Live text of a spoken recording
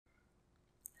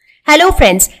Hello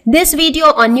friends, this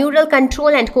video on neural control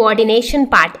and coordination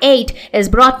part 8 is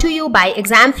brought to you by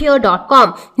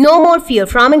examfear.com. No more fear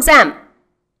from exam.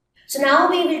 So now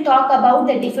we will talk about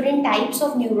the different types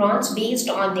of neurons based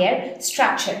on their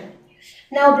structure.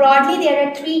 Now broadly there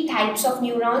are three types of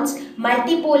neurons: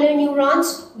 multipolar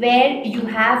neurons where you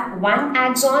have one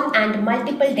axon and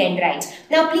multiple dendrites.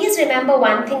 Now please remember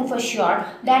one thing for sure,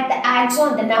 that the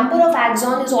axon, the number of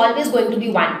axon is always going to be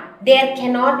 1. There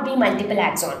cannot be multiple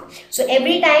axon. So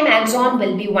every time axon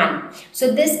will be 1.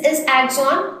 So this is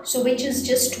axon, so which is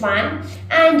just 1,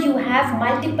 and you have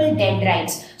multiple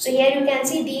dendrites. So here you can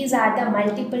see these are the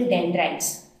multiple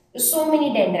dendrites. So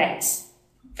many dendrites.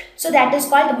 So that is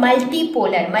called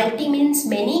multipolar. Multi means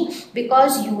many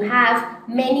because you have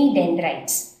many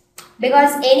dendrites.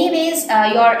 Because anyways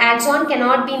your axon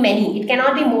cannot be many. It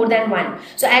cannot be more than 1.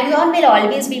 So axon will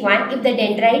always be 1. If the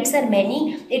dendrites are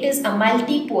many, it is a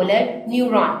multipolar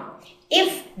neuron.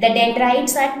 If the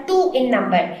dendrites are 2 in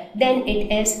number, then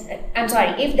it is,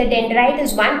 if the dendrite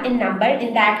is 1 in number,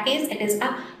 in that case it is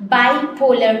a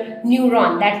bipolar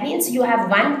neuron. That means you have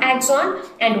one axon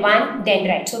and one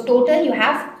dendrite. So total you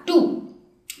have 2.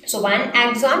 So one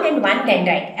axon and one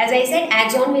dendrite. As I said,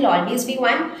 axon will always be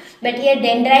 1, but here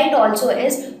dendrite also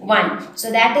is 1.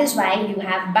 So that is why you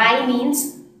have bi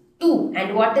means 2.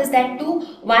 And what is that 2?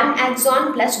 One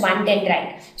axon plus one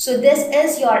dendrite. So this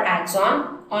is your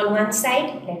axon on one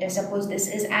side. Let us suppose this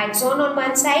is axon on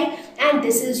one side and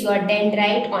this is your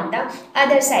dendrite on the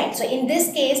other side. So in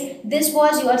this case, this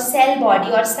was your cell body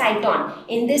or cyton.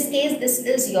 In this case, this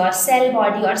is your cell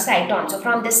body or cyton. So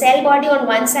from the cell body on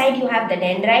one side you have the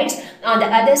dendrites, on the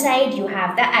other side you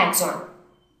have the axon.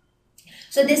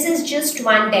 So this is just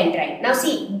one dendrite. Now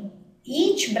see,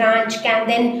 each branch can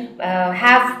then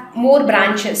have more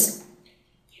branches.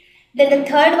 Then the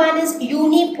third one is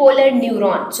unipolar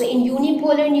neuron. So in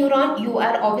unipolar neuron, you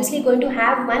are obviously going to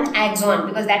have one axon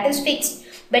because that is fixed.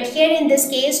 But here in this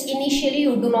case, initially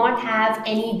you do not have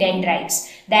any dendrites.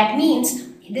 That means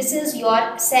this is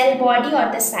your cell body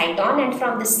or the cyton, and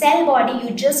from the cell body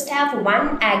you just have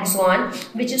one axon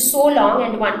which is so long,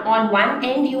 and on one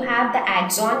end you have the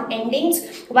axon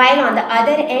endings, while on the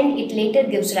other end it later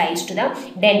gives rise to the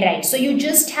dendrite. So you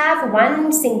just have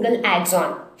one single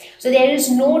axon. So there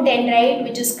is no dendrite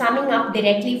which is coming up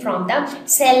directly from the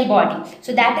cell body.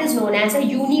 So that is known as a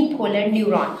unipolar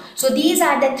neuron. So these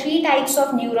are the three types of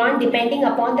neuron depending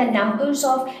upon the numbers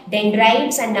of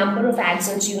dendrites and number of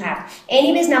axons you have.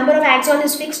 Anyways, number of axon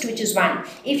is fixed, which is 1.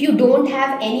 If you don't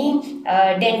have any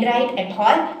dendrite at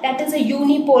all, that is a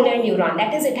unipolar neuron.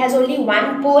 That is, it has only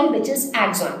one pole, which is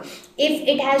axon. If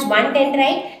it has one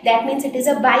dendrite, that means it is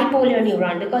a bipolar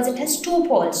neuron because it has 2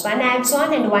 poles, one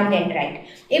axon and one dendrite.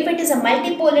 If it is a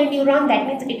multipolar neuron, that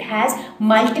means it has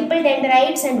multiple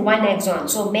dendrites and one axon.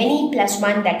 So many plus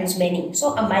 1, that is many.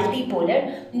 So a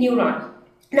multipolar neuron.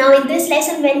 Now in this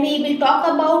lesson, when we will talk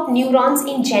about neurons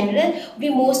in general, we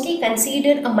mostly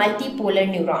consider a multipolar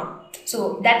neuron.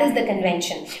 So that is the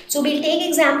convention. So we'll take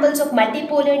examples of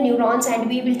multipolar neurons and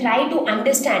we will try to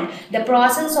understand the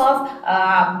process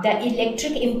of the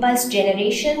electric impulse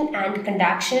generation and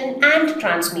conduction and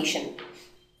transmission.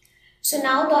 So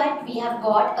now that we have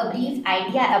got a brief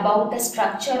idea about the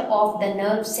structure of the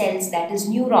nerve cells, that is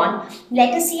neuron,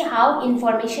 let us see how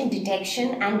information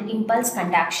detection and impulse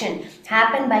conduction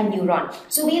happen by neuron.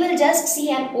 So we will just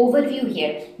see an overview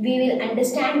here. We will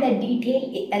understand the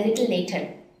detail a little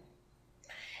later.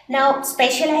 Now,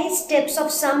 specialized steps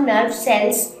of some nerve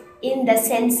cells in the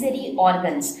sensory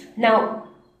organs. Now,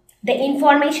 the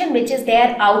information which is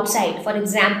there outside, for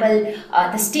example,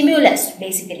 the stimulus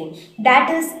basically,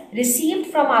 that is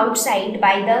received from outside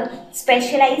by the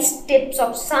specialized tips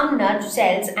of some nerve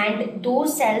cells, and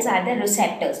those cells are the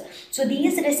receptors. So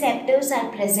these receptors are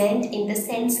present in the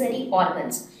sensory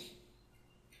organs.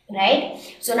 Right?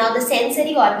 So now the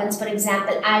sensory organs, for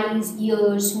example, eyes,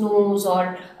 ears, nose,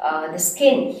 or the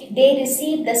skin, they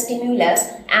receive the stimulus,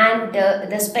 and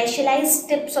the specialized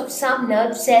tips of some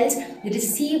nerve cells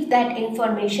receive that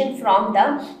information from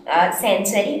the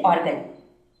sensory organ.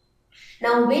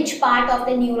 Now, which part of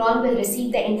the neuron will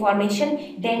receive the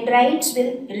information? Dendrites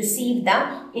will receive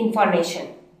the information.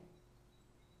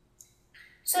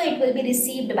 So it will be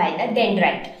received by the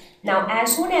dendrite. Now,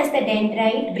 as soon as the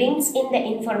dendrite brings in the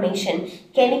information,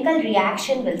 chemical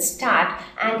reaction will start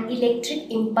and electric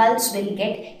impulse will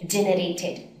get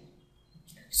generated.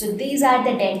 So these are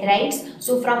the dendrites.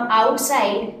 So from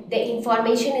outside, the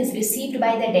information is received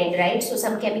by the dendrites. So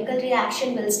some chemical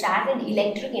reaction will start and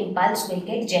electric impulse will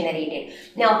get generated.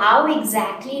 Now, how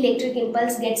exactly electric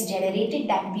impulse gets generated,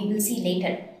 that we will see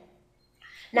later.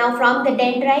 Now from the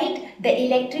dendrite, the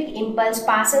electric impulse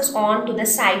passes on to the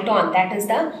cyton, that is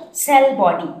the cell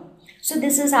body. So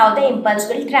this is how the impulse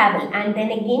will travel, and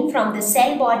then again from the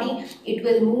cell body it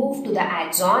will move to the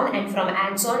axon, and from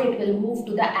axon it will move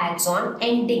to the axon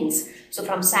endings. So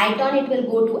from cyton it will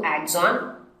go to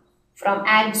axon, from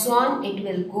axon it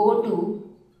will go to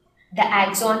the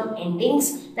axon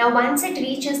endings. Now once it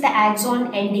reaches the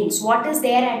axon endings, what is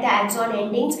there at the axon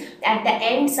endings? At the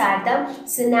ends are the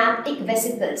synaptic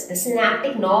vesicles. The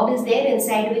synaptic knob is there,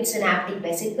 inside which synaptic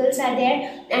vesicles are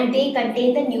there, and they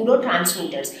contain the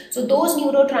neurotransmitters. So those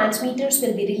neurotransmitters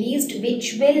will be released,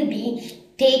 which will be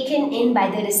taken in by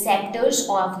the receptors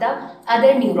of the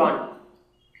other neuron.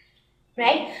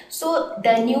 Right? So the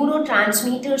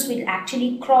neurotransmitters will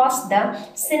actually cross the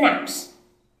synapse.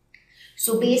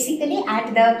 So basically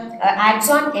at the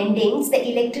axon endings, the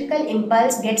electrical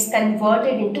impulse gets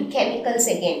converted into chemicals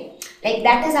again. Like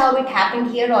that is how it happened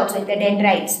here also in the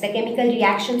dendrites. The chemical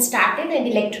reaction started and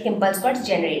electric impulse got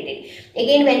generated.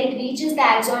 Again, when it reaches the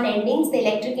axon endings, the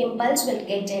electric impulse will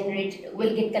get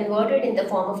converted in the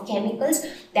form of chemicals,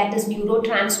 that is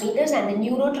neurotransmitters, and the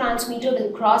neurotransmitter will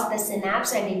cross the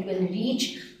synapse and it will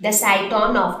reach the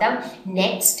cyton of the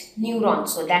next neuron.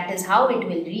 So that is how it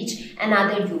will reach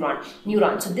another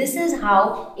neuron. So this is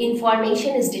how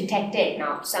information is detected.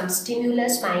 Now some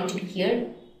stimulus might be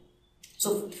here.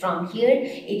 So from here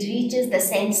it reaches the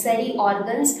sensory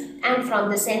organs, and from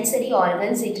the sensory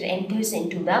organs it enters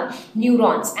into the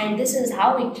neurons, and this is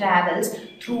how it travels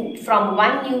through from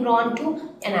one neuron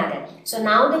to another. So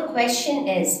now the question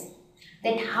is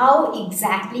that how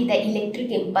exactly the electric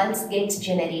impulse gets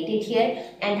generated here,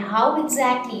 and how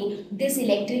exactly this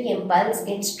electric impulse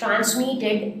gets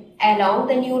transmitted along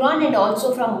the neuron and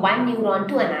also from one neuron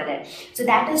to another. So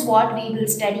that is what we will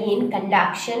study in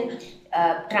conduction,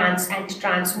 conduction and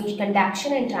transmission,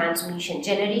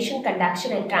 generation,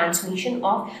 conduction and transmission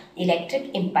of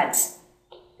electric impulse,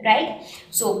 right?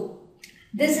 So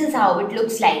this is how it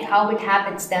looks like, how it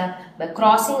happens. The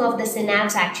crossing of the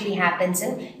synapse actually happens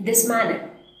in this manner.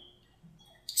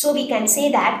 So we can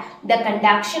say that the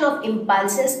conduction of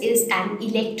impulses is an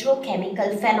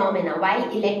electrochemical phenomena. Why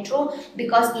electro?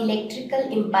 Because electrical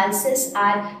impulses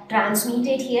are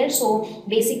transmitted here. So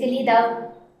basically the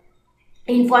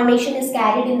information is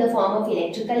carried in the form of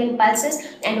electrical impulses.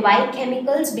 And why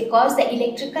chemicals? Because the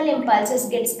electrical impulses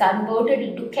gets converted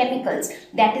into chemicals,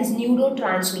 that is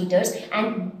neurotransmitters,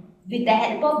 and with the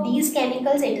help of these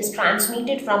chemicals it is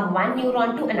transmitted from one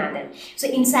neuron to another. So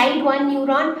inside one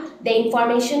neuron the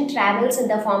information travels in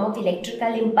the form of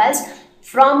electrical impulse.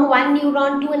 From one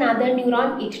neuron to another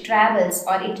neuron it travels,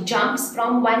 or it jumps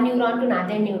from one neuron to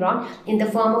another neuron in the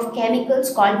form of chemicals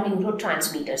called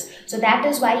neurotransmitters. So that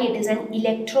is why it is an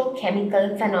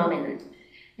electrochemical phenomenon.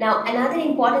 Now another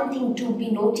important thing to be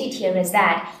noted here is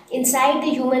that inside the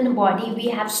human body we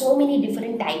have so many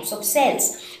different types of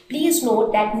cells. Please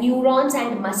note that neurons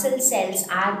and muscle cells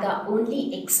are the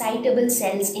only excitable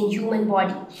cells in human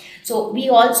body. So we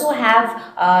also have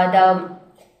the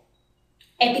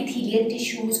epithelial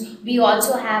tissues, we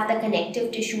also have the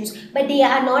connective tissues, but they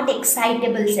are not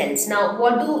excitable cells. Now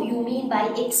what do you mean by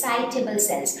excitable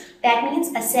cells? That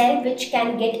means a cell which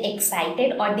can get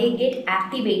excited or they get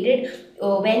activated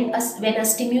when a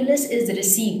stimulus is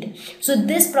received. So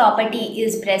this property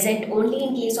is present only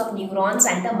in case of neurons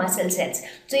and the muscle cells.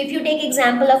 So if you take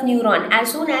example of neuron,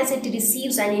 as soon as it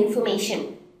receives an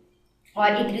information or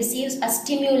it receives a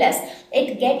stimulus,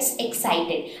 it gets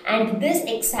excited, and this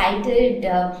excited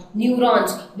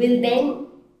neurons will then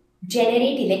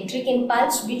generate electric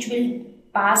impulse which will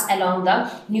pass along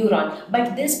the neuron.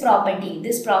 But this property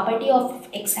of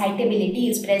excitability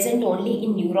is present only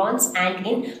in neurons and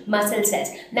in muscle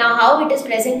cells. Now how it is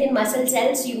present in muscle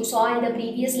cells, you saw in the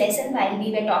previous lesson while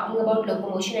we were talking about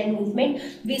locomotion and movement.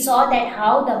 We saw that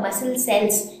how the muscle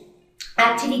cells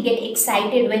actually get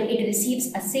excited when it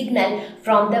receives a signal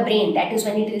from the brain, that is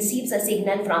when it receives a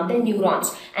signal from the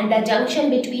neurons, and the junction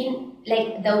between,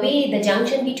 like the way the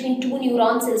junction between two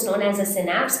neurons is known as a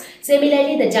synapse.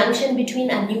 Similarly, the junction between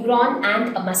a neuron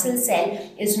and a muscle cell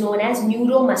is known as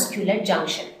neuromuscular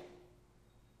junction.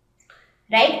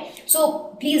 Right?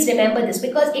 So please remember this,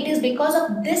 because it is because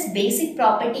of this basic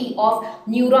property of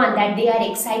neuron that they are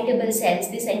excitable cells,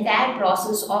 this entire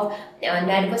process of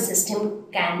nervous system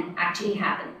can actually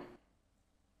happen.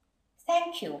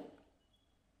 Thank you.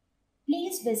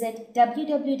 Please visit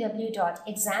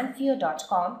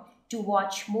www.examfear.com to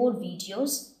watch more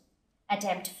videos,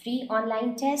 attempt free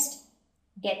online test,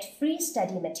 get free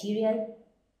study material,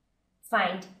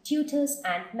 find tutors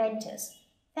and mentors.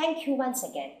 Thank you once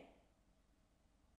again.